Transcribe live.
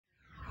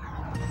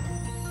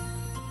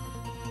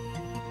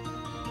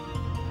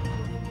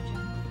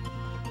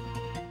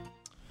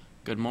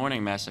Good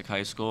morning, Massac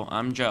High School.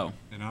 I'm Joe,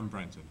 And I'm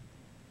Brenton.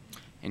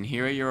 and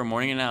here are your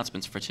morning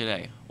announcements for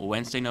today,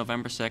 Wednesday,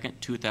 November 2nd,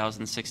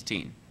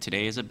 2016.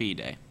 Today is a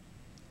B-Day.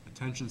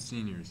 Attention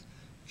seniors,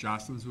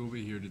 Jocelyn's will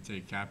be here to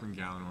take cap and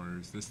gown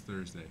orders this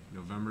Thursday,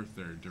 November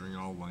 3rd, during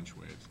all lunch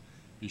waves.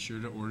 Be sure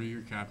to order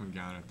your cap and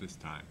gown at this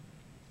time.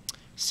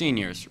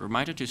 Seniors,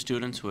 reminder to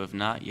students who have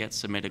not yet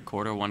submitted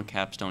Quarter 1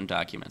 capstone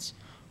documents.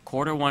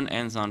 Quarter 1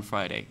 ends on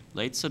Friday.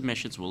 Late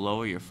submissions will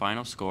lower your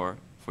final score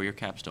for your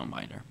capstone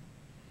binder.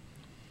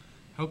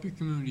 Help your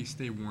community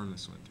stay warm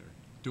this winter.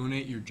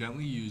 Donate your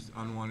gently used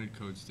unwanted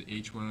coats to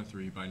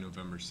H103 by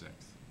November 6th.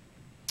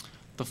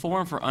 The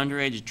forum for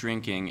underage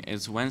drinking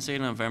is Wednesday,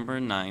 November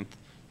 9th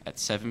at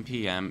 7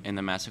 p.m. in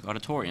the Massac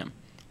Auditorium.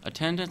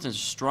 Attendance is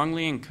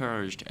strongly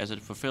encouraged as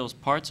it fulfills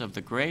parts of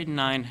the Grade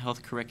 9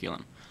 health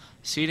curriculum.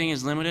 Seating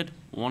is limited,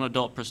 one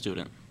adult per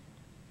student.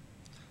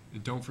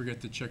 And don't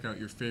forget to check out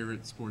your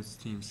favorite sports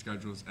team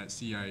schedules at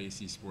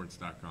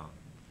ciacsports.com.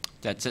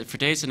 That's it for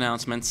today's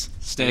announcements.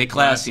 Stay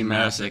classy,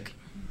 Massac.